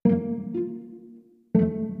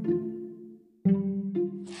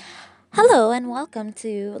Hello and welcome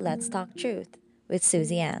to Let's Talk Truth with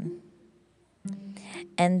Susie Ann.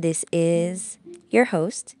 And this is your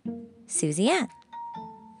host, Susie Ann.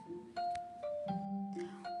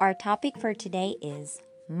 Our topic for today is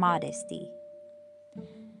modesty.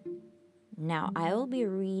 Now, I will be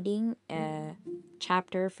reading a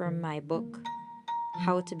chapter from my book,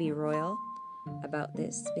 How to Be Royal, about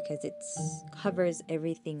this because it covers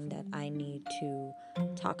everything that I need to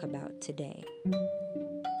talk about today.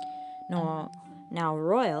 Now,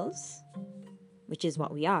 royals, which is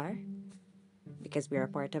what we are, because we are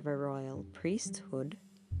part of a royal priesthood,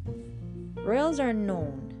 royals are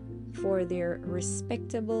known for their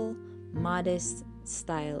respectable, modest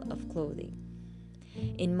style of clothing.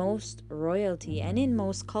 In most royalty and in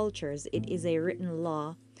most cultures, it is a written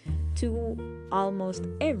law to almost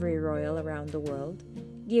every royal around the world,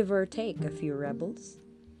 give or take a few rebels,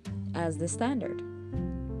 as the standard.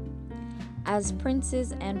 As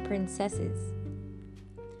princes and princesses,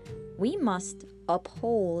 we must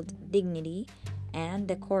uphold dignity and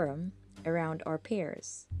decorum around our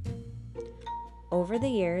peers. Over the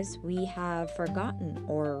years, we have forgotten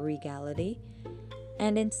our regality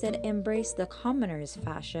and instead embraced the commoner's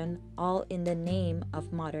fashion, all in the name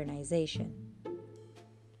of modernization.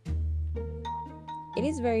 It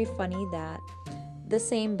is very funny that the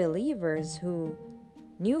same believers who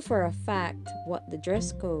knew for a fact what the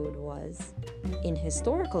dress code was in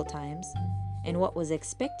historical times and what was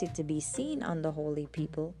expected to be seen on the holy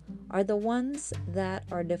people are the ones that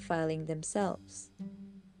are defiling themselves.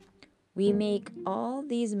 We make all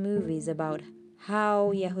these movies about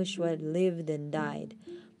how Yahushua lived and died,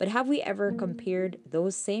 but have we ever compared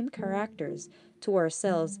those same characters to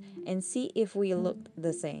ourselves and see if we looked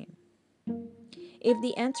the same? If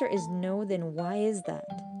the answer is no, then why is that?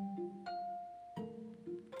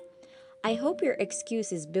 I hope your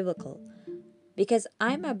excuse is biblical, because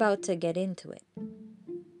I'm about to get into it.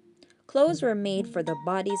 Clothes were made for the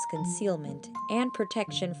body's concealment and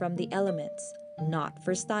protection from the elements, not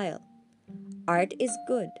for style. Art is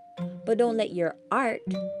good, but don't let your art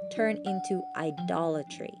turn into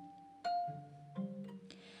idolatry.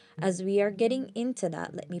 As we are getting into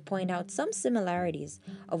that, let me point out some similarities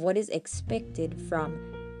of what is expected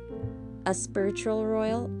from a spiritual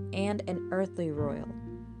royal and an earthly royal,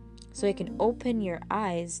 so it can open your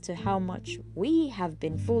eyes to how much we have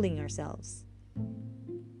been fooling ourselves.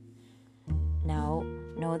 Now,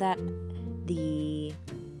 know that the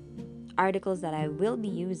articles that I will be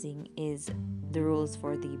using is the rules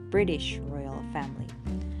for the British royal family,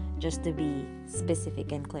 just to be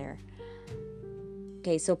specific and clear.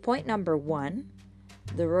 Okay, so point number 1,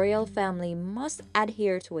 the royal family must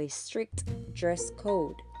adhere to a strict dress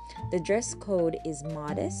code. The dress code is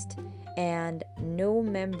modest and no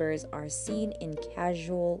members are seen in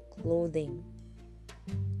casual clothing.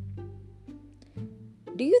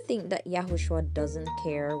 Do you think that Yahushua doesn't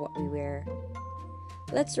care what we wear?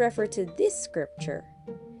 Let's refer to this scripture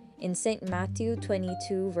in St. Matthew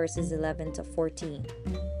 22 verses 11 to 14.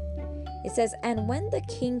 It says, "And when the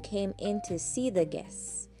king came in to see the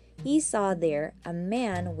guests, he saw there a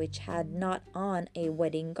man which had not on a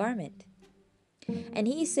wedding garment. And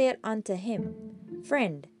he said unto him,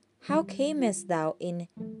 Friend, how camest thou in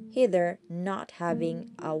hither not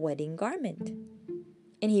having a wedding garment?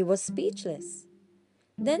 And he was speechless.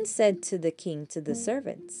 Then said to the king to the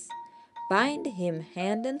servants, Bind him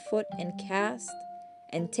hand and foot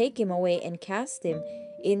and take him away and cast him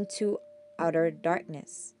into outer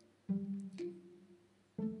darkness.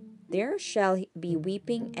 There shall be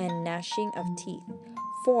weeping and gnashing of teeth,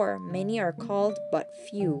 for many are called, but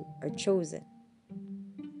few are chosen."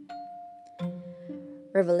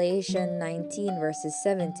 Revelation 19 verses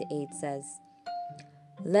 7 to 8 says,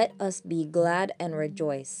 "Let us be glad and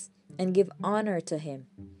rejoice, and give honor to him,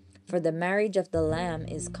 for the marriage of the Lamb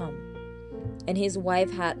is come, and his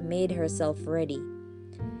wife hath made herself ready.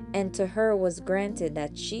 And to her was granted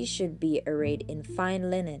that she should be arrayed in fine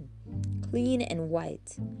linen, clean and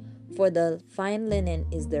white, for the fine linen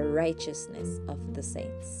is the righteousness of the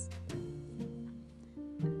saints."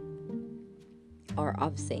 Or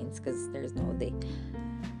of saints, because there's no they.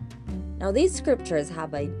 Now, these scriptures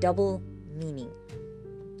have a double meaning.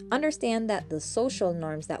 Understand that the social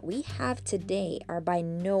norms that we have today are by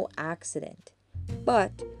no accident,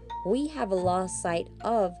 but we have lost sight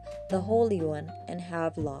of the Holy One and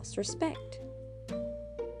have lost respect.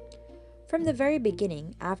 From the very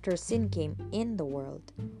beginning, after sin came in the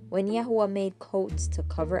world, when Yahuwah made coats to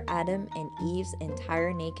cover Adam and Eve's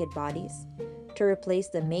entire naked bodies, to replace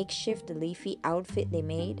the makeshift leafy outfit they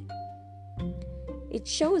made, it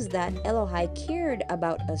shows that Elohai cared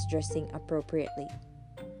about us dressing appropriately.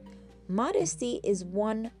 modesty is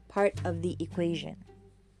one part of the equation.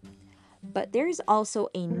 But there is also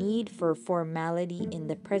a need for formality in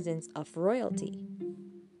the presence of royalty.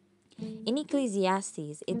 In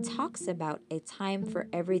Ecclesiastes, it talks about a time for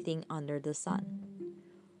everything under the sun.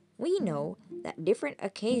 We know that different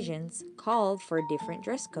occasions called for different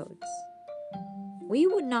dress codes. We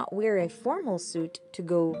would not wear a formal suit to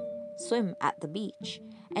go swim at the beach,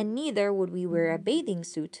 and neither would we wear a bathing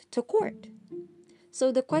suit to court.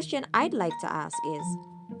 So the question I'd like to ask is,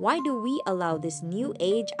 why do we allow this new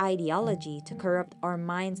age ideology to corrupt our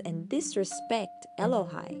minds and disrespect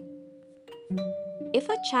Elohai? If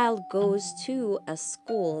a child goes to a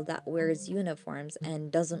school that wears uniforms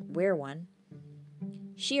and doesn't wear one,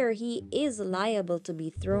 she or he is liable to be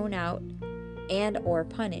thrown out and or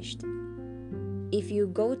punished. If you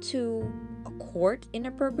go to a court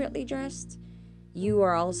inappropriately dressed, you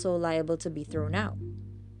are also liable to be thrown out.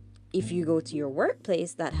 If you go to your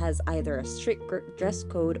workplace that has either a strict dress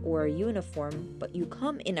code or a uniform, but you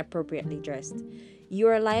come inappropriately dressed, you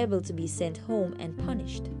are liable to be sent home and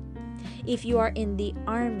punished. If you are in the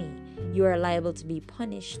army, you are liable to be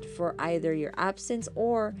punished for either your absence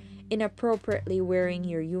or inappropriately wearing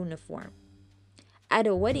your uniform. At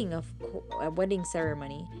a wedding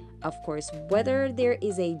ceremony, of course, whether there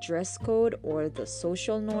is a dress code or the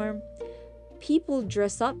social norm, people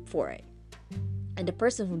dress up for it. And the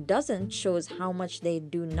person who doesn't shows how much they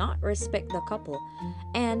do not respect the couple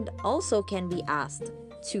and also can be asked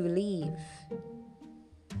to leave.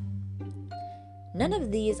 None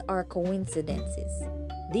of these are coincidences.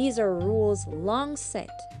 These are rules long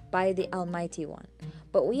set by the Almighty One,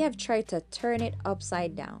 but we have tried to turn it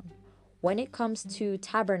upside down when it comes to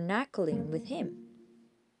tabernacling with Him.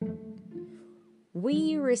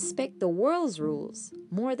 We respect the world's rules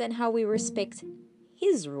more than how we respect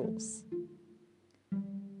His rules.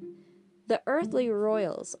 The earthly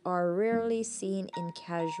royals are rarely seen in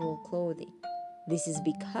casual clothing. This is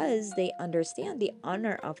because they understand the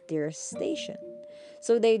honor of their station,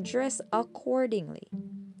 so they dress accordingly.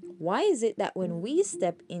 Why is it that when we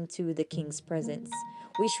step into the King's presence,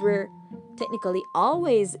 which we're technically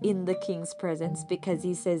always in the King's presence because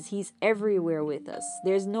He says He's everywhere with us,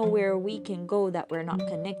 there's nowhere we can go that we're not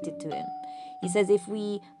connected to Him. He says if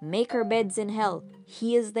we make our beds in hell,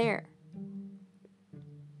 He is there.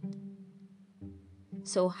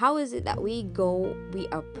 So how is it that we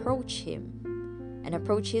approach Him and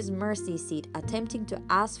approach His mercy seat, attempting to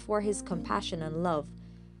ask for His compassion and love,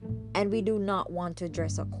 and we do not want to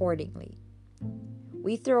dress accordingly?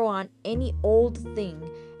 We throw on any old thing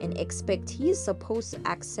and expect He is supposed to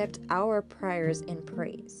accept our prayers and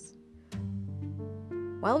praise.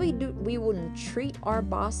 While we wouldn't treat our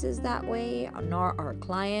bosses that way, nor our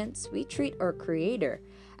clients, we treat our Creator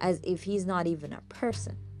as if He's not even a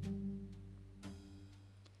person.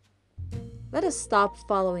 Let us stop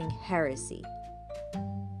following heresy.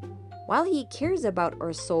 While He cares about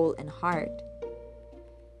our soul and heart,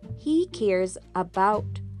 He cares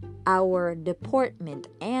about our deportment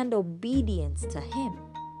and obedience to Him.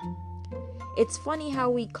 It's funny how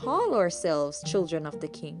we call ourselves children of the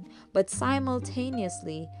King, but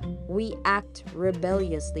simultaneously we act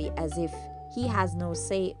rebelliously as if He has no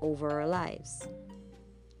say over our lives.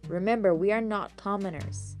 Remember, we are not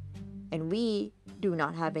commoners, and we do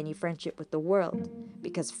not have any friendship with the world,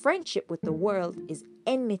 because friendship with the world is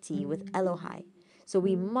enmity with Elohai. So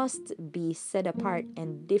we must be set apart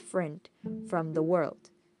and different from the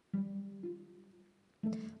world.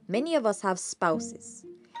 Many of us have spouses,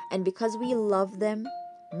 and because we love them,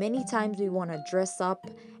 many times we want to dress up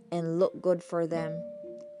and look good for them.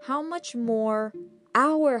 How much more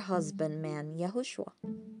our husbandman, Yahushua?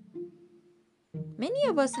 Many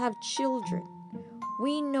of us have children.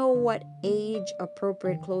 We know what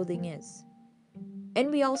age-appropriate clothing is. And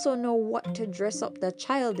we also know what to dress up the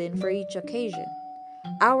child in for each occasion.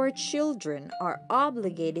 Our children are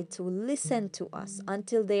obligated to listen to us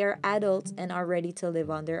until they are adults and are ready to live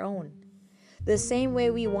on their own. The same way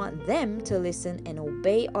we want them to listen and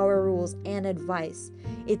obey our rules and advice,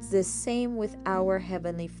 it's the same with our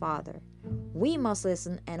Heavenly Father. We must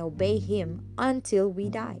listen and obey Him until we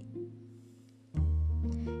die.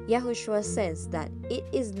 Yahushua says that it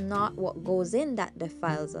is not what goes in that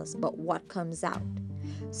defiles us, but what comes out.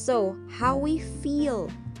 So how we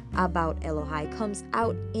feel about Elohai comes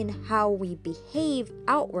out in how we behave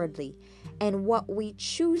outwardly and what we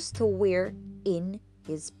choose to wear in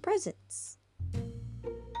His presence.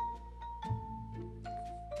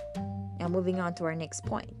 Now moving on to our next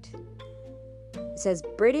point. It says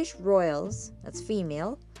British royals, that's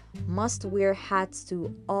female, must wear hats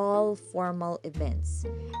to all formal events.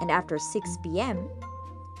 And after 6 p.m.,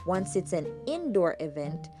 once it's an indoor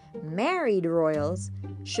event, married royals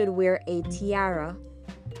should wear a tiara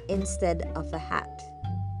instead of a hat.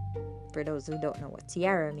 For those who don't know what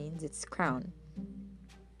tiara means, it's crown.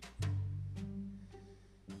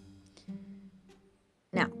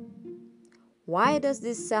 Now, why does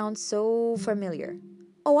this sound so familiar?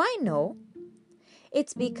 Oh, I know.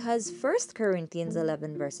 It's because 1 Corinthians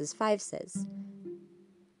 11 verses 5 says,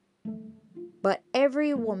 "But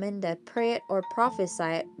every woman that prayeth or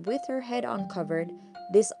prophesieth with her head uncovered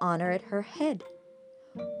dishonoureth her head.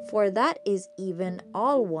 For that is even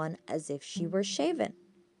all one as if she were shaven."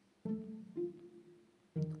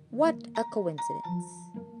 What a coincidence.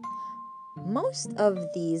 Most of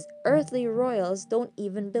these earthly royals don't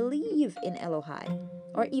even believe in Elohai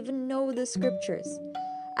or even know the scriptures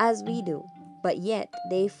as we do, but yet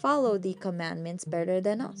they follow the commandments better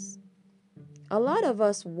than us. A lot of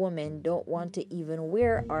us women don't want to even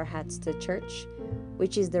wear our hats to church,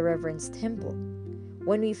 which is the reverence temple.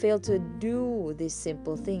 When we fail to do this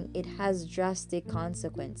simple thing, it has drastic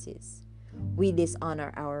consequences. We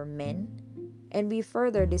dishonor our men, and we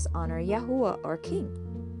further dishonor Yahuwah, our King.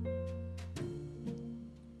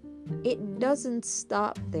 It doesn't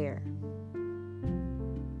stop there.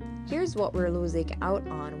 Here's what we're losing out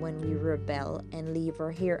on when we rebel and leave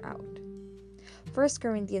our hair out. 1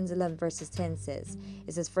 Corinthians 11 verses 10 says,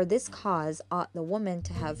 "For this cause ought the woman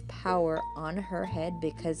to have power on her head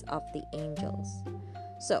because of the angels."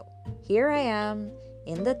 So, here I am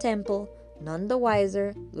in the temple, none the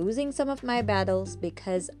wiser, losing some of my battles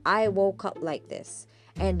because I woke up like this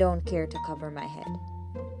and don't care to cover my head.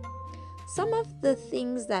 Some of the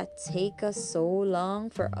things that take us so long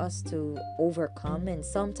for us to overcome and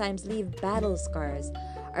sometimes leave battle scars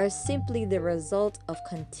are simply the result of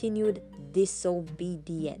continued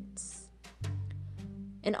disobedience.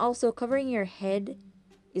 And also, covering your head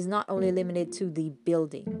is not only limited to the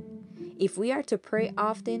building. If we are to pray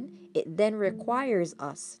often, it then requires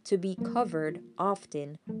us to be covered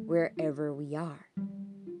often wherever we are.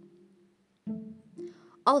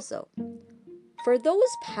 Also, for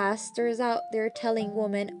those pastors out there telling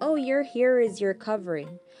women, "Oh, your hair is your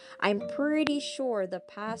covering," I'm pretty sure the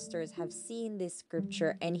pastors have seen this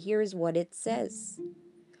scripture, and here's what it says.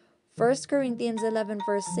 1 Corinthians 11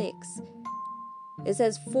 verse 6. It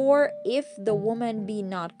says, "For if the woman be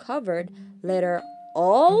not covered, let her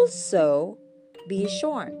also be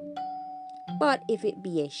shorn. But if it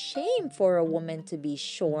be a shame for a woman to be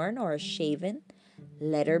shorn or shaven,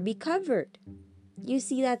 let her be covered." You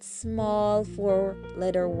see that small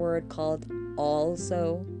 4-letter word called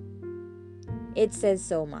also? It says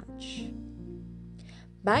so much.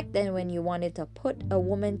 Back then, when you wanted to put a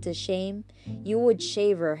woman to shame, you would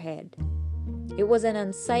shave her head. It was an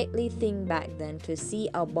unsightly thing back then to see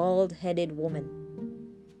a bald-headed woman.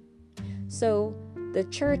 So, the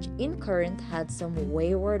church in Corinth had some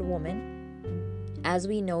wayward women, as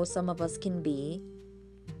we know some of us can be,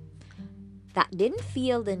 that didn't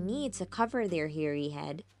feel the need to cover their hairy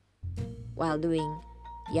head while doing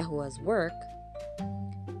Yahuwah's work.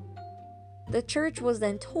 The church was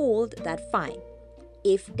then told that fine,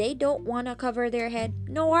 if they don't want to cover their head,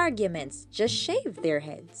 no arguments, just shave their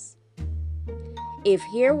heads. If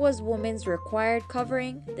hair was woman's required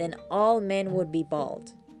covering, then all men would be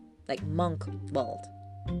bald, like monk bald.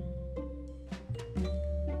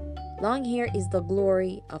 Long hair is the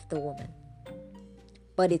glory of the woman,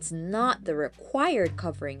 but it's not the required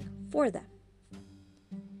covering for them.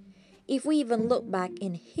 If we even look back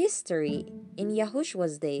in history, in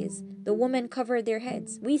Yahushua's days, the women covered their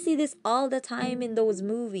heads. We see this all the time in those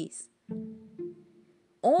movies.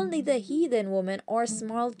 Only the heathen woman or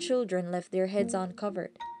small children left their heads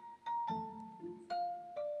uncovered.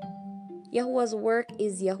 Yahuwah's work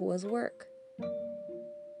is Yahuwah's work.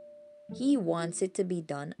 He wants it to be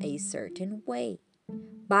done a certain way,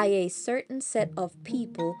 by a certain set of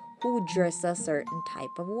people who dress a certain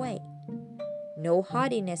type of way. No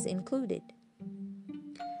haughtiness included.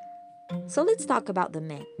 So let's talk about the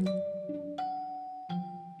men.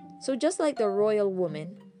 So just like the royal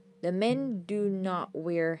woman, the men do not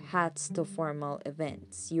wear hats to formal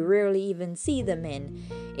events. You rarely even see the men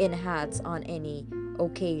in hats on any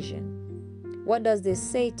occasion. What does this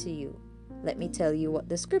say to you? Let me tell you what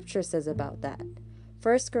the scripture says about that.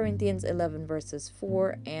 1 Corinthians 11 verses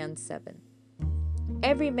 4 and 7.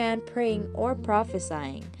 "Every man praying or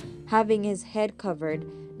prophesying, having his head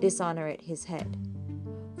covered, dishonoureth his head.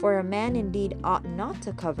 For a man indeed ought not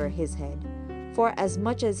to cover his head, for as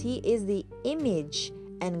much as he is the image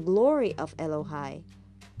and glory of Elohai,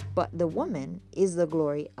 but the woman is the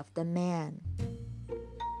glory of the man."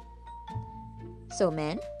 So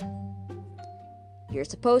men, you're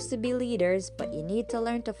supposed to be leaders, but you need to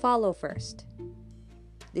learn to follow first.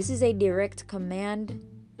 This is a direct command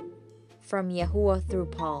from Yahuwah through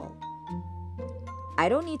Paul. I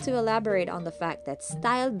don't need to elaborate on the fact that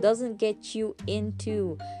style doesn't get you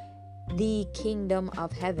into the kingdom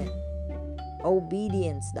of heaven.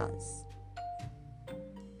 Obedience does.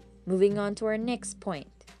 Moving on to our next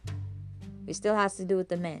point. It still has to do with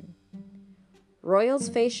the men. Royals'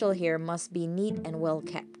 facial hair must be neat and well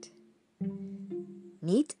kept.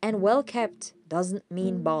 Neat and well kept doesn't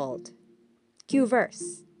mean bald. Cue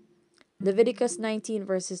verse. Leviticus 19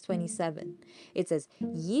 verses 27. It says,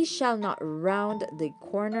 "Ye shall not round the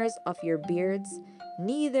corners of your beards,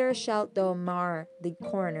 neither shalt thou mar the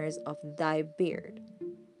corners of thy beard."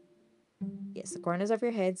 Yes, the corners of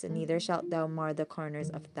your heads, and neither shalt thou mar the corners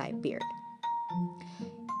of thy beard.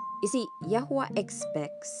 You see, Yahuwah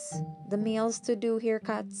expects the males to do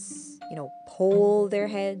haircuts, pull their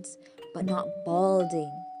heads, but not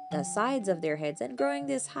balding the sides of their heads and growing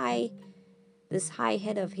this high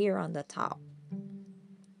head of hair on the top.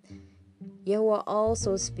 Yahuwah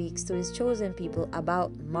also speaks to his chosen people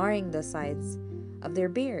about marring the sides of their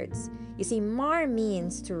beards. You see, mar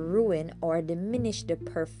means to ruin or diminish the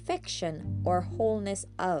perfection or wholeness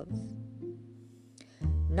of.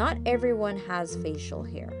 Not everyone has facial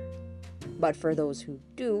hair, but for those who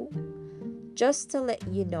do, just to let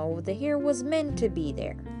you know, the hair was meant to be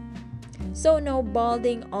there. So no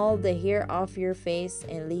balding all the hair off your face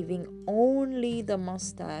and leaving only the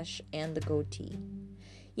mustache and the goatee.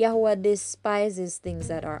 Yahuwah despises things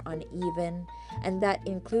that are uneven, and that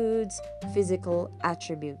includes physical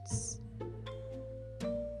attributes.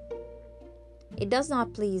 It does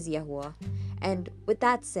not please Yahuwah, and with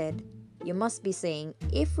that said, you must be saying,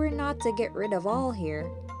 if we're not to get rid of all hair,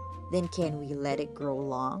 then can we let it grow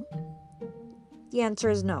long? The answer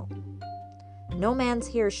is no. No man's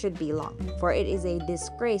hair should be long, for it is a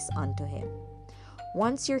disgrace unto him.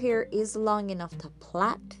 Once your hair is long enough to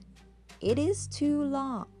plait, it is too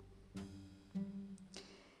long.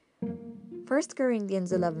 1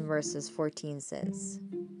 Corinthians 11 verses 14 says,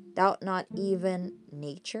 "Doubt not even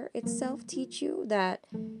nature itself teach you that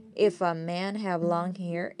if a man have long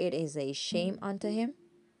hair, it is a shame unto him?"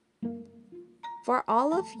 For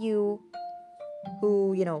all of you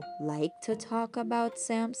who, like to talk about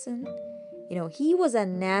Samson, he was a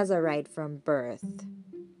Nazarite from birth.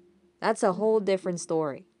 That's a whole different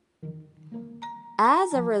story.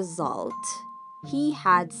 As a result, he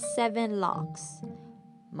had 7 locks.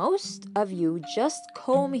 Most of you just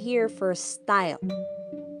comb here for style.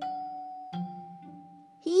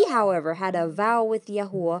 He, however, had a vow with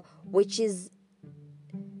Yahuwah, which is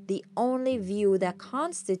the only view that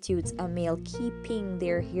constitutes a male keeping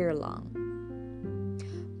their hair long.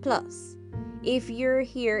 Plus, if your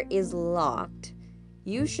hair is locked,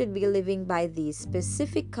 you should be living by these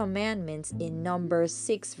specific commandments in Numbers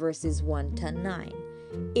 6 verses 1 to 9.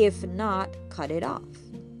 If not, cut it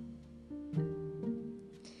off.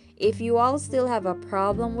 If you all still have a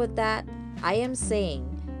problem with that, I am saying,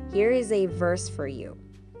 here is a verse for you.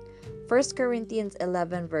 1 Corinthians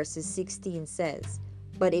 11 verses 16 says,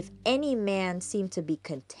 "But if any man seem to be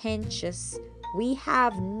contentious, we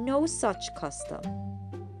have no such custom,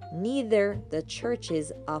 neither the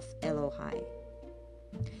churches of Elohai."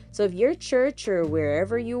 So if your church or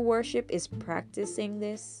wherever you worship is practicing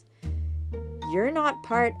this, you're not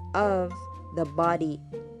part of the body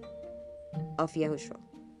of Yahushua.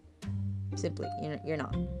 Simply, you're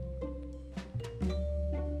not.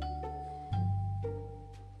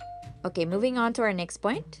 Okay, moving on to our next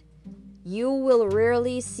point. You will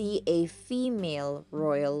rarely see a female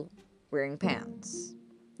royal wearing pants.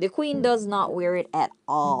 The queen does not wear it at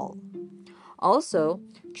all. Also,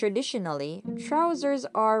 traditionally, trousers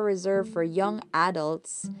are reserved for young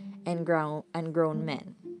adults and grown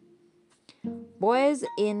men. Boys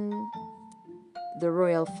in the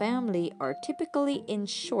royal family are typically in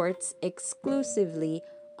shorts exclusively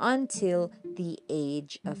until the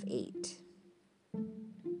age of 8.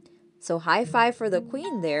 So high five for the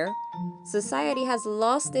queen there. Society has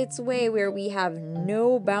lost its way where we have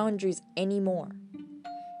no boundaries anymore.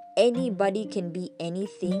 Anybody can be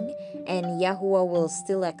anything, and Yahuwah will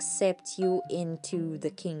still accept you into the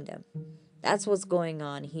kingdom. That's what's going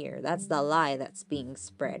on here. That's the lie that's being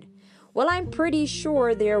spread. Well, I'm pretty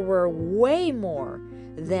sure there were way more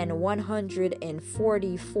than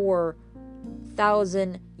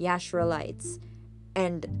 144,000 Yashreelites.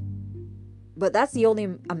 But that's the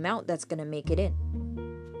only amount that's going to make it in.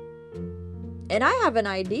 And I have an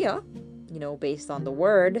idea, based on the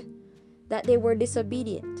word, that they were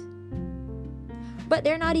disobedient. But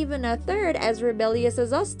they're not even a third as rebellious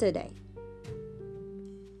as us today.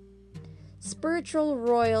 Spiritual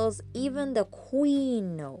royals, even the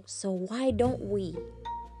queen knows. So why don't we?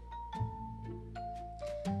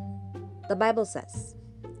 The Bible says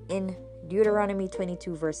in Deuteronomy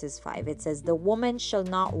 22 verses 5, it says, "The woman shall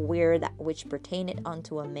not wear that which pertaineth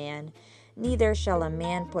unto a man, neither shall a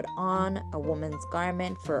man put on a woman's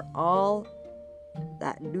garment, for all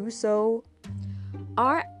that do so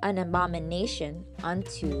are an abomination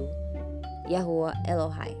unto Yahuwah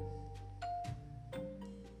Elohai."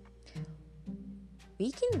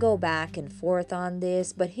 We can go back and forth on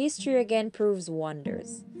this, but history again proves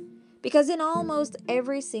wonders. Because in almost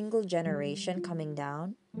every single generation coming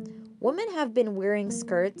down, women have been wearing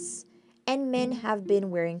skirts and men have been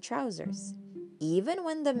wearing trousers. Even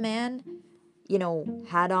when the man,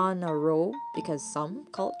 had on a robe, because some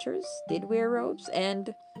cultures did wear robes,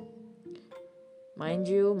 and mind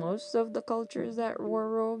you, most of the cultures that wore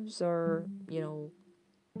robes are,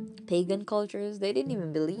 pagan cultures. They didn't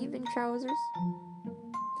even believe in trousers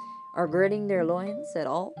or girding their loins at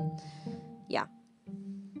all. Yeah.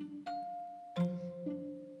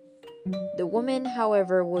 The women,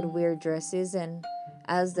 however, would wear dresses, and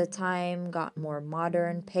as the time got more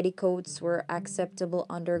modern, petticoats were acceptable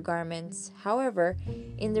undergarments. However,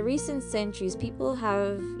 in the recent centuries, people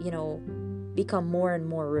have, become more and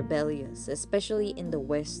more rebellious, especially in the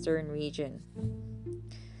Western region.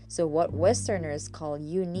 So what Westerners call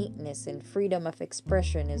uniqueness and freedom of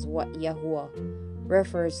expression is what Yahuwah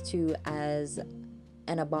refers to as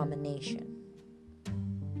an abomination.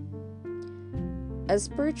 As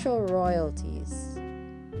spiritual royalties,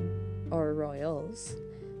 or royals,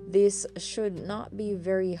 this should not be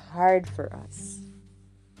very hard for us.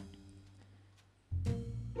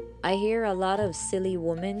 I hear a lot of silly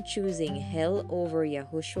women choosing hell over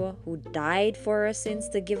Yahushua, who died for our sins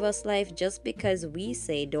to give us life, just because we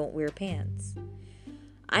say don't wear pants.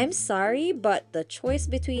 I'm sorry, but the choice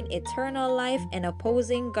between eternal life and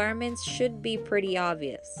opposing garments should be pretty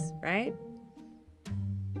obvious, right?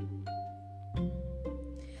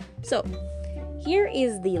 So, here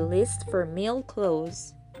is the list for male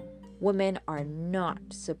clothes women are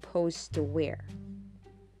not supposed to wear.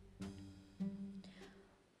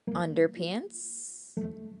 Underpants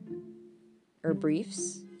or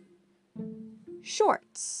briefs,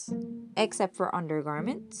 shorts, except for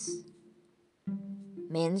undergarments,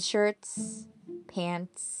 men's shirts,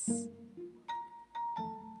 pants,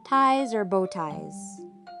 ties or bow ties,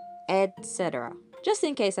 etc. Just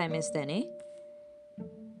in case I missed any.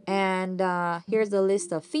 And here's the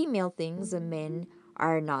list of female things the men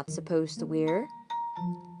are not supposed to wear.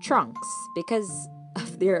 Trunks, because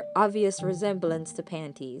of their obvious resemblance to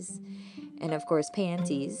panties. And of course,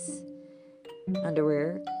 panties,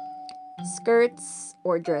 underwear, skirts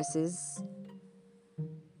or dresses,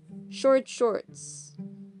 short shorts,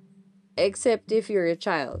 except if you're a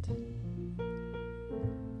child,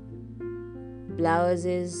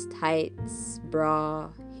 blouses, tights, bra,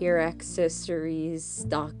 hair accessories,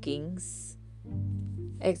 stockings,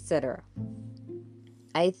 etc.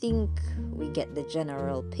 I think we get the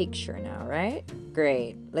general picture now, right?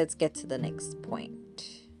 Great. Let's get to the next point.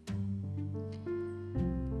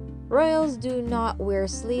 Royals do not wear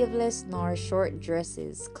sleeveless nor short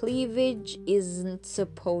dresses. Cleavage isn't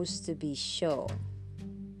supposed to be shown.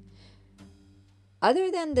 Other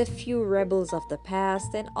than the few rebels of the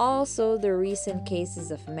past and also the recent cases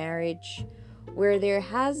of marriage, where there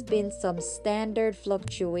has been some standard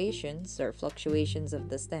fluctuations or fluctuations of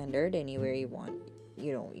the standard, anywhere you want,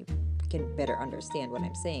 you can better understand what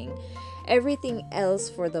I'm saying. Everything else,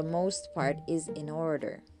 for the most part, is in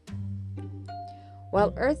order.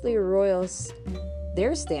 While earthly royals,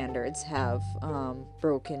 their standards have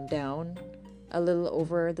broken down a little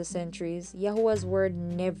over the centuries, Yahuwah's word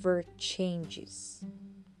never changes.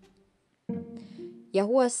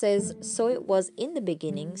 Yahuwah says, "So it was in the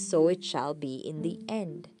beginning, so it shall be in the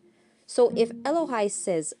end." So if Elohai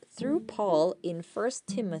says through Paul in 1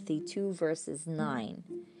 Timothy 2 verses 9,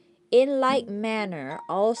 "In like manner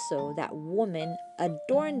also that women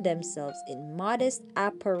adorn themselves in modest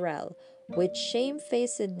apparel, with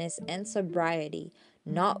shamefacedness and sobriety,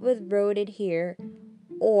 not with broided hair,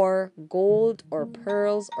 or gold or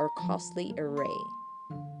pearls or costly array."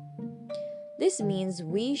 This means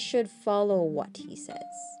we should follow what he says.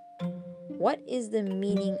 What is the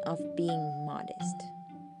meaning of being modest?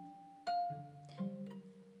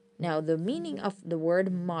 Now, the meaning of the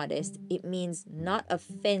word modest, it means not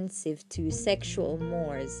offensive to sexual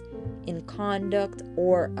mores in conduct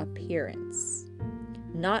or appearance.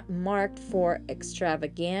 Not marked for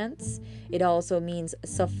extravagance. It also means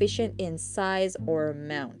sufficient in size or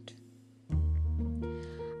amount.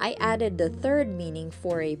 I added the third meaning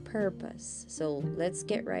for a purpose, so let's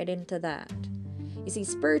get right into that. You see,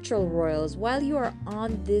 spiritual royals, while you are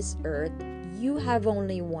on this earth, you have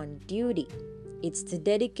only one duty, It's to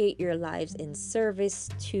dedicate your lives in service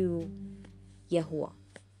to Yahuwah.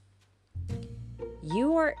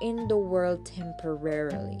 You are in the world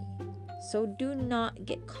temporarily, so do not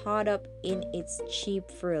get caught up in its cheap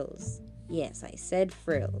frills. Yes, I said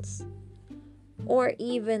frills. Or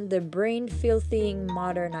even the brain-filthying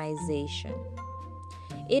modernization.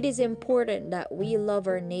 It is important that we love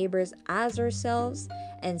our neighbors as ourselves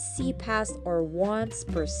and see past our wants,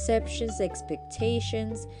 perceptions,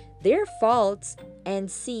 expectations, their faults, and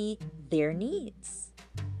see their needs.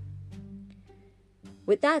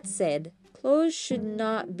 With that said, clothes should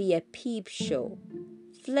not be a peep show.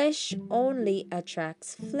 Flesh only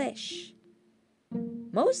attracts flesh.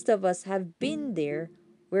 Most of us have been there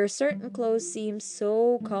where certain clothes seem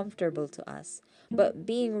so comfortable to us, but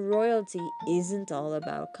being royalty isn't all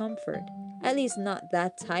about comfort, at least not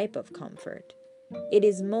that type of comfort. It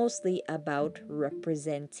is mostly about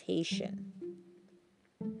representation.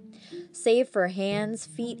 Save for hands,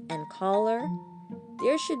 feet, and collar,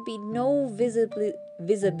 there should be no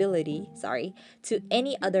visibility to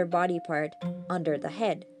any other body part under the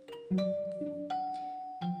head.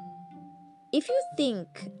 If you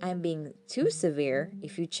think I'm being too severe,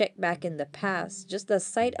 if you check back in the past, just the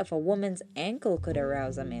sight of a woman's ankle could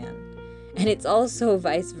arouse a man. And it's also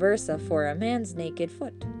vice versa for a man's naked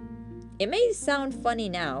foot. It may sound funny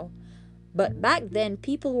now, but back then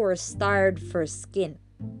people were starved for skin.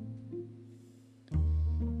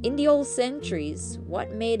 In the old centuries,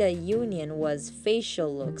 what made a union was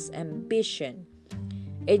facial looks, ambition,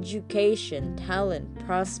 education, talent,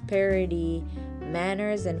 prosperity,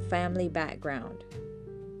 manners, and family background.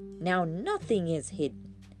 Now nothing is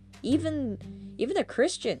hidden. Even the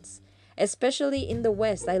Christians, especially in the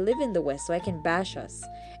West. I live in the West, so I can bash us.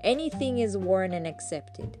 Anything is worn and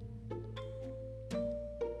accepted.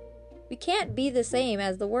 We can't be the same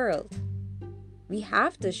as the world. We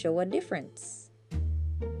have to show a difference.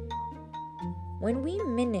 When we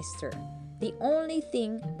minister, the only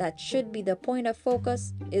thing that should be the point of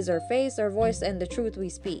focus is our face, our voice, and the truth we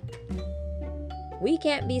speak. We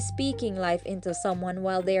can't be speaking life into someone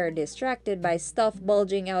while they are distracted by stuff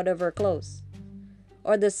bulging out of her clothes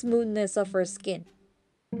or the smoothness of her skin.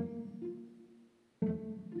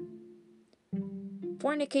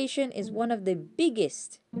 Fornication is one of the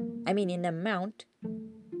biggest, in amount,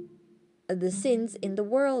 of the sins in the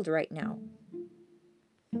world right now.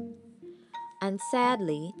 And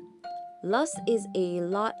sadly, lust is a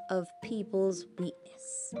lot of people's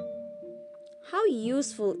weakness. How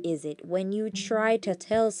useful is it when you try to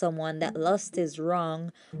tell someone that lust is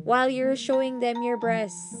wrong while you're showing them your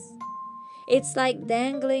breasts? It's like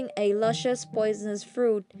dangling a luscious poisonous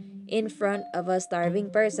fruit in front of a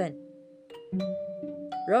starving person.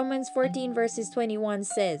 Romans 14 verses 21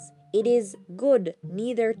 says, "It is good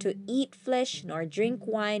neither to eat flesh nor drink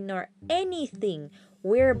wine nor anything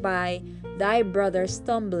whereby thy brother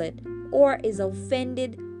stumbleth or is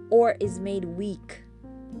offended or is made weak."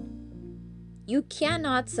 You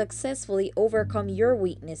cannot successfully overcome your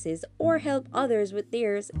weaknesses or help others with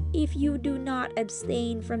theirs if you do not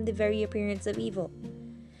abstain from the very appearance of evil.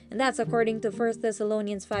 And that's according to 1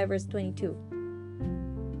 Thessalonians 5 verse 22.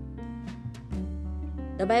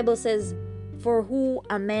 The Bible says, "For who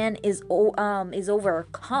a man is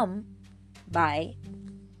overcome by,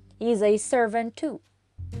 he is a servant too."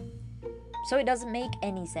 So it doesn't make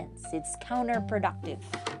any sense. It's counterproductive.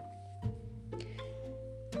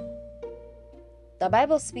 The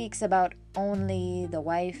Bible speaks about only the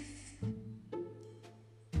wife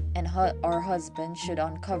and or husband should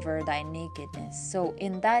uncover thy nakedness. So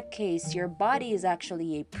in that case, your body is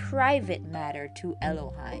actually a private matter to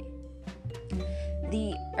Elohai.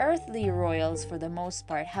 The earthly royals, for the most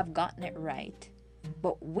part, have gotten it right,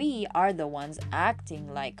 but we are the ones acting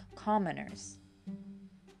like commoners.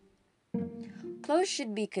 Clothes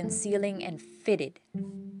should be concealing and fitted,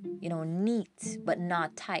 neat but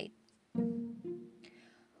not tight.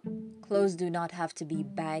 Clothes do not have to be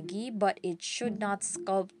baggy, but it should not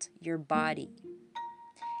sculpt your body.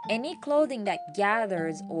 Any clothing that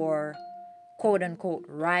gathers or quote unquote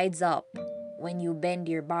rides up when you bend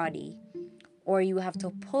your body, or you have to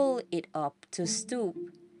pull it up to stoop,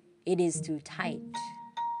 it is too tight.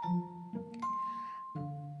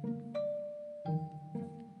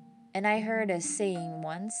 And I heard a saying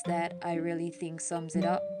once that I really think sums it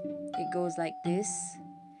up. It goes like this.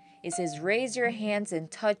 It says, "Raise your hands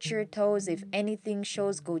and touch your toes. If anything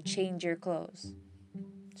shows, go change your clothes."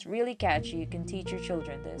 It's really catchy. You can teach your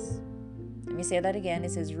children this. Let me say that again.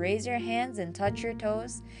 It says, "Raise your hands and touch your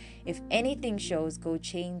toes. If anything shows, go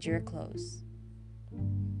change your clothes."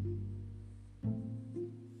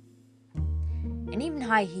 And even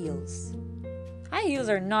high heels. High heels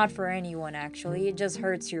are not for anyone actually. It just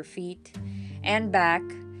hurts your feet and back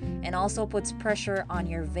and also puts pressure on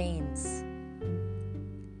your veins.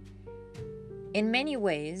 In many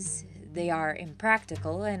ways, they are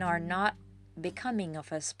impractical and are not becoming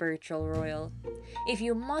of a spiritual royal. If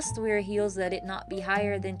you must wear heels, let it not be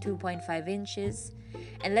higher than 2.5 inches,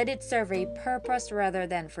 and let it serve a purpose rather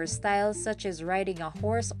than for styles such as riding a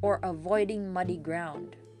horse or avoiding muddy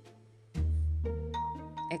ground,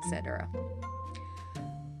 etc.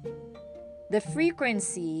 The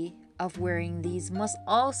frequency of wearing these must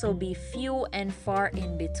also be few and far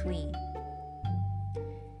in between.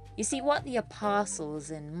 You see, what the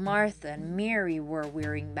apostles and Martha and Mary were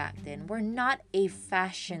wearing back then were not a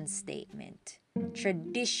fashion statement,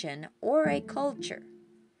 tradition, or a culture.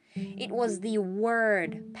 It was the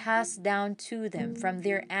word passed down to them from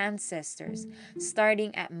their ancestors,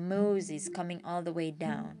 starting at Moses, coming all the way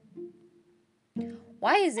down.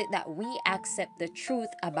 Why is it that we accept the truth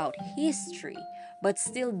about history, but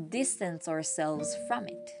still distance ourselves from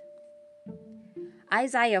it?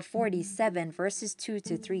 Isaiah 47 verses 2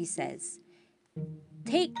 to 3 says,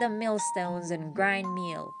 "Take the millstones and grind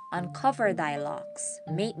meal, uncover thy locks,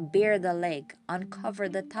 make bare the leg, uncover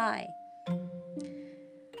the thigh.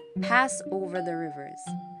 Pass over the rivers.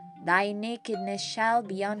 Thy nakedness shall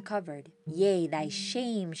be uncovered, yea, thy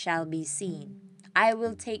shame shall be seen. I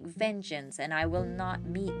will take vengeance, and I will not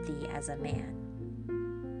meet thee as a man."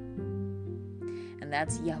 And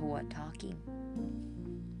that's Yahuwah talking.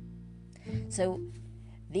 So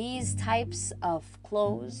these types of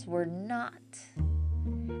clothes were not,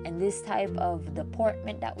 and this type of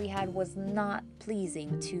deportment that we had was not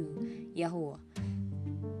pleasing to Yahuwah.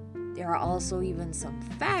 There are also even some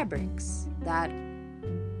fabrics that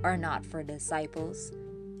are not for disciples.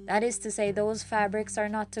 That is to say, those fabrics are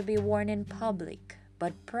not to be worn in public,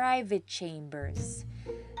 but private chambers.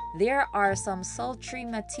 There are some sultry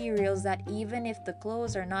materials that even if the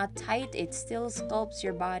clothes are not tight, it still sculpts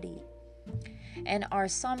your body, and are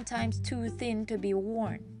sometimes too thin to be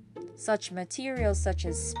worn. Such materials such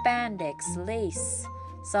as spandex, lace,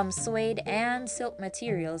 some suede and silk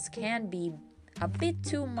materials can be a bit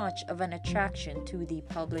too much of an attraction to the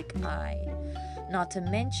public eye, not to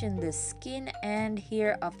mention the skin and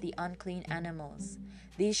hair of the unclean animals.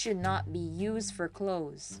 These should not be used for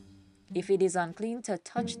clothes. If it is unclean to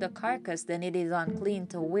touch the carcass, then it is unclean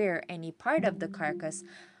to wear any part of the carcass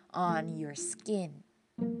on your skin.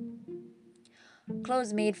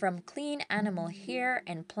 Clothes made from clean animal hair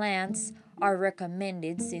and plants are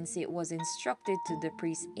recommended, since it was instructed to the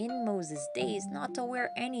priests in Moses' days not to wear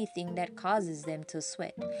anything that causes them to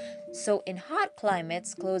sweat. So in hot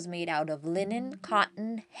climates, clothes made out of linen,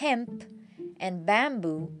 cotton, hemp, and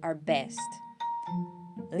bamboo are best,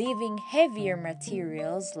 leaving heavier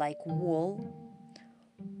materials like wool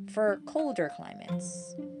for colder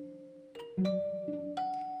climates.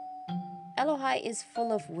 Elohai is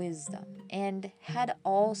full of wisdom and had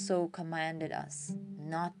also commanded us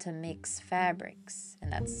not to mix fabrics.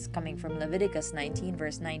 And that's coming from Leviticus 19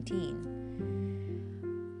 verse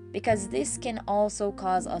 19. Because this can also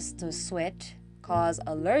cause us to sweat, cause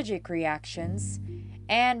allergic reactions,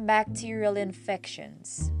 and bacterial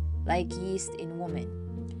infections like yeast in women.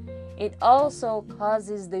 It also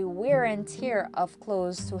causes the wear and tear of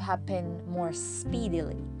clothes to happen more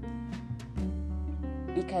speedily,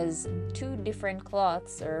 because two different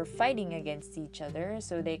cloths are fighting against each other,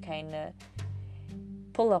 so they kind of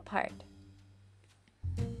pull apart.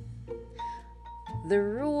 The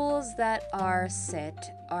rules that are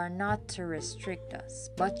set are not to restrict us,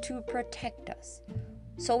 but to protect us,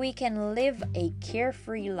 so we can live a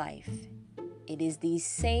carefree life. It is the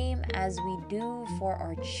same as we do for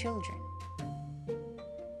our children.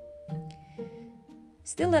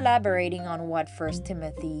 Still elaborating on what 1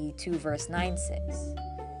 Timothy 2 verse 9 says,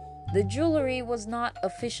 the jewelry was not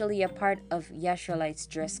officially a part of Yeshurunite's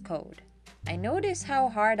dress code. I notice how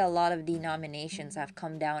hard a lot of denominations have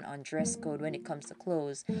come down on dress code when it comes to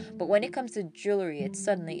clothes, but when it comes to jewelry, it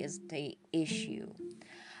suddenly is the issue.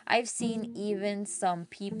 I've seen even some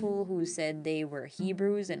people who said they were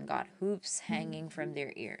Hebrews and got hoops hanging from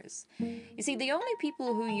their ears. You see, the only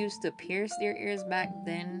people who used to pierce their ears back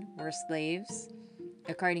then were slaves,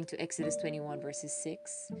 according to Exodus 21 verses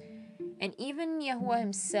 6. And even Yahuwah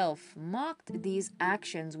himself mocked these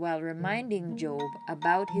actions while reminding Job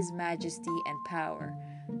about his majesty and power.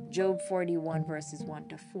 Job 41 verses 1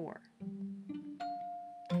 to 4.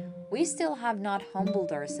 We still have not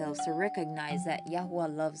humbled ourselves to recognize that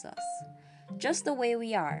Yahuwah loves us, just the way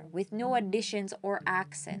we are, with no additions or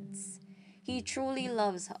accents. He truly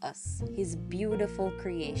loves us, his beautiful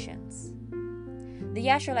creations. The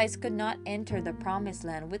Yasharites could not enter the promised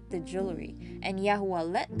land with the jewelry, and Yahuwah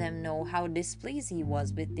let them know how displeased he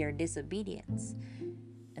was with their disobedience.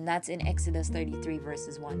 And that's in Exodus 33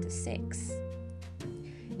 verses 1 to 6.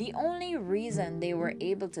 The only reason they were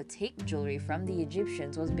able to take jewelry from the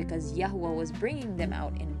Egyptians was because Yahuwah was bringing them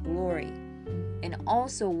out in glory, and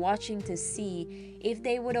also watching to see if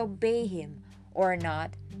they would obey him or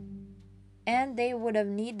not, and they would have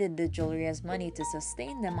needed the jewelry as money to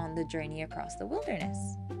sustain them on the journey across the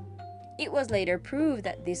wilderness. It was later proved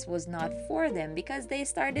that this was not for them because they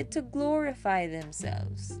started to glorify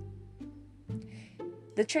themselves.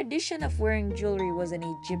 The tradition of wearing jewelry was an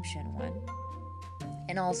Egyptian one,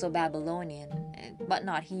 and also Babylonian, but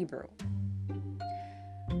not Hebrew.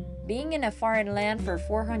 Being in a foreign land for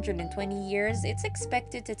 420 years, it's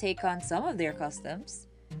expected to take on some of their customs.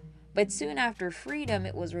 But soon after freedom,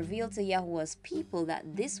 it was revealed to Yahuwah's people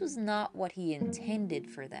that this was not what he intended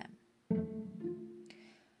for them.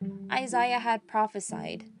 Isaiah had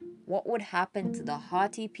prophesied what would happen to the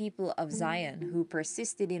haughty people of Zion who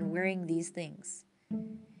persisted in wearing these things.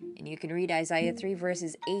 And you can read Isaiah 3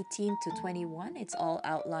 verses 18 to 21. It's all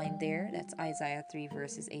outlined there. That's Isaiah 3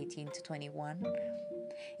 verses 18 to 21.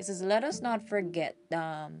 It says, let us not forget,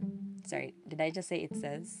 sorry, did I just say it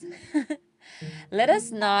says? Let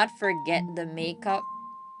us not forget the makeup,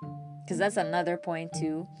 because that's another point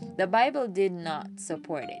too. The Bible did not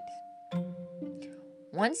support it.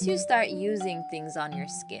 Once you start using things on your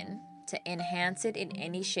skin to enhance it in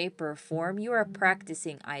any shape or form, you are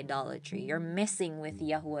practicing idolatry. You're messing with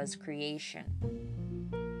Yahuwah's creation.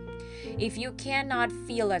 If you cannot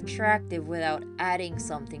feel attractive without adding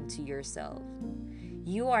something to yourself,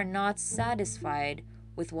 you are not satisfied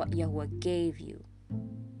with what Yahuwah gave you.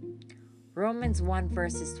 Romans 1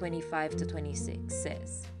 verses 25 to 26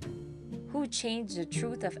 says, who changed the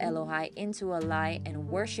truth of Elohai into a lie and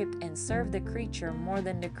worshiped and served the creature more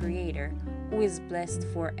than the Creator, who is blessed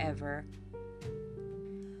forever.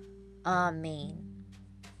 Amen.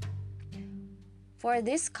 For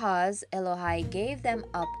this cause Elohai gave them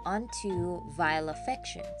up unto vile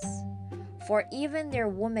affections. For even their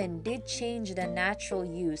women did change the natural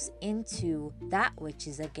use into that which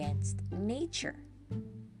is against nature.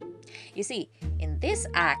 You see, in this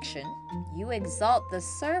action, you exalt the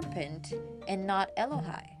serpent and not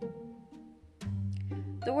Elohai.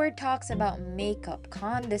 The word talks about makeup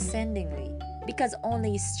condescendingly because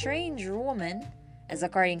only strange women, as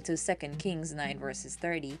according to 2 Kings 9 verses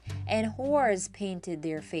 30, and whores painted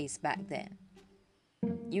their face back then.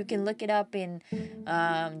 You can look it up in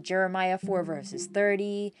Jeremiah 4 verses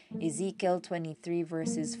 30, Ezekiel 23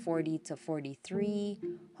 verses 40 to 43,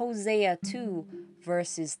 Hosea 2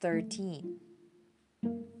 verses 13.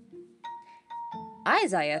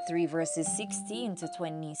 Isaiah 3 verses 16 to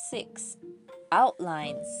 26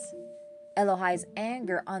 outlines Elohai's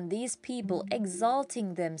anger on these people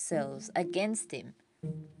exalting themselves against him,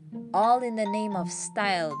 all in the name of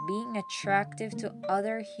style, being attractive to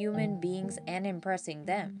other human beings and impressing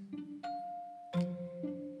them.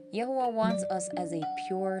 Yahuwah wants us as a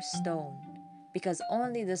pure stone, because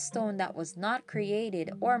only the stone that was not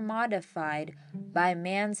created or modified by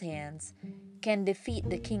man's hands can defeat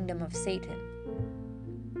the kingdom of Satan.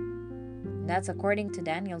 And that's according to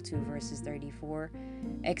Daniel 2 verses 34,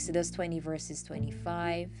 Exodus 20 verses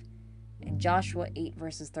 25, and Joshua 8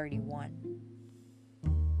 verses 31.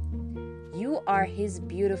 You are his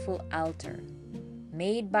beautiful altar,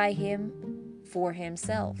 made by him for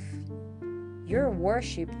himself. Your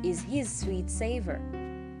worship is his sweet savor.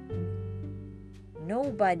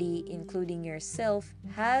 Nobody, including yourself,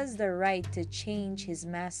 has the right to change his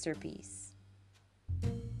masterpiece.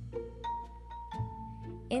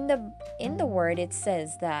 In the word it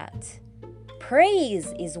says that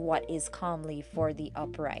praise is what is comely for the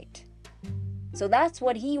upright. So that's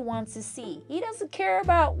what he wants to see. He doesn't care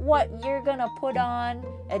about what you're gonna put on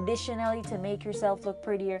additionally to make yourself look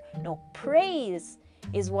prettier. No, praise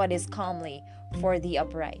is what is comely for the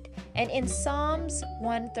upright. And in Psalms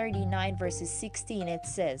 139 verses 16 it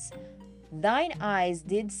says, thine eyes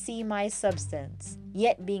did see my substance,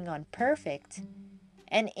 yet being unperfect,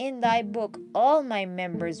 and in thy book all my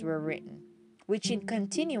members were written, which in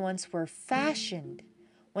continuance were fashioned,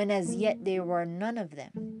 when as yet there were none of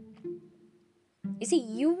them. You see,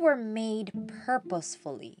 you were made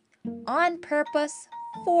purposefully, on purpose,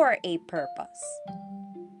 for a purpose.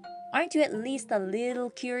 Aren't you at least a little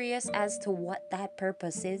curious as to what that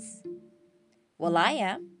purpose is? Well, I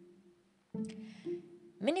am.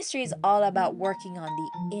 Ministry is all about working on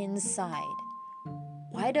the inside.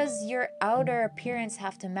 Why does your outer appearance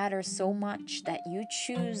have to matter so much that you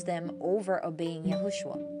choose them over obeying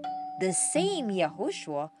Yahushua? The same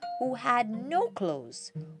Yahushua who had no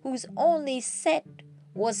clothes, whose only set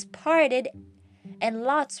was parted and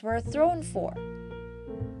lots were thrown for,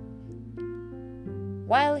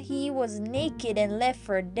 while he was naked and left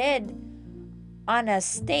for dead on a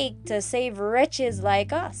stake to save wretches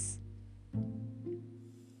like us.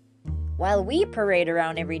 While we parade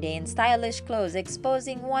around every day in stylish clothes,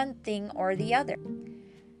 exposing one thing or the other,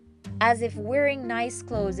 as if wearing nice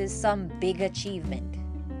clothes is some big achievement.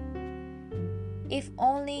 If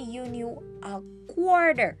only you knew a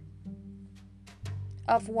quarter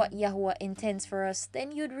of what Yahuwah intends for us,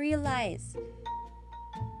 then you'd realize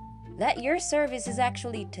that your service is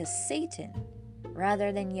actually to Satan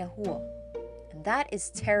rather than Yahuwah. And that is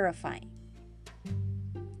terrifying.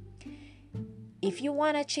 If you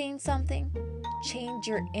want to change something, change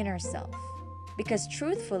your inner self. Because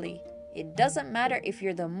truthfully, it doesn't matter if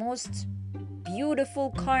you're the most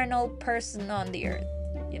beautiful carnal person on the earth,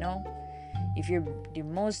 if you're the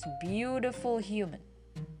most beautiful human.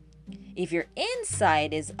 If your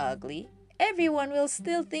inside is ugly, everyone will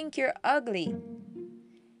still think you're ugly.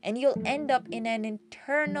 And you'll end up in an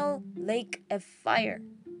eternal lake of fire.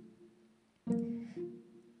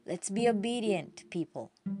 Let's be obedient,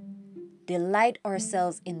 people. Delight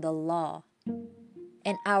ourselves in the law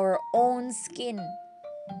and our own skin.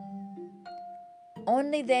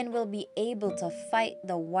 Only then we'll be able to fight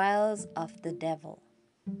the wiles of the devil.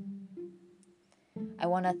 I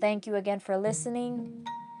want to thank you again for listening,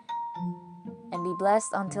 and be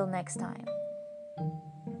blessed until next time.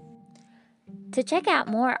 To check out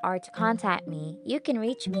more or to contact me, you can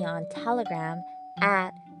reach me on Telegram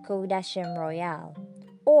at Kodashim Royale,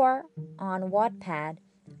 or on Wattpad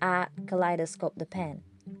at Kaleidoscope the Pen,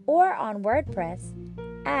 or on WordPress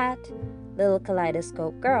at Little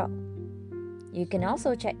Kaleidoscope Girl. You can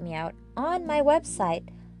also check me out on my website,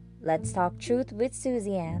 Let's Talk Truth with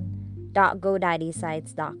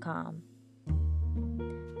Suzianne.godaddysites.com.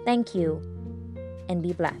 Thank you, and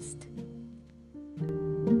be blessed.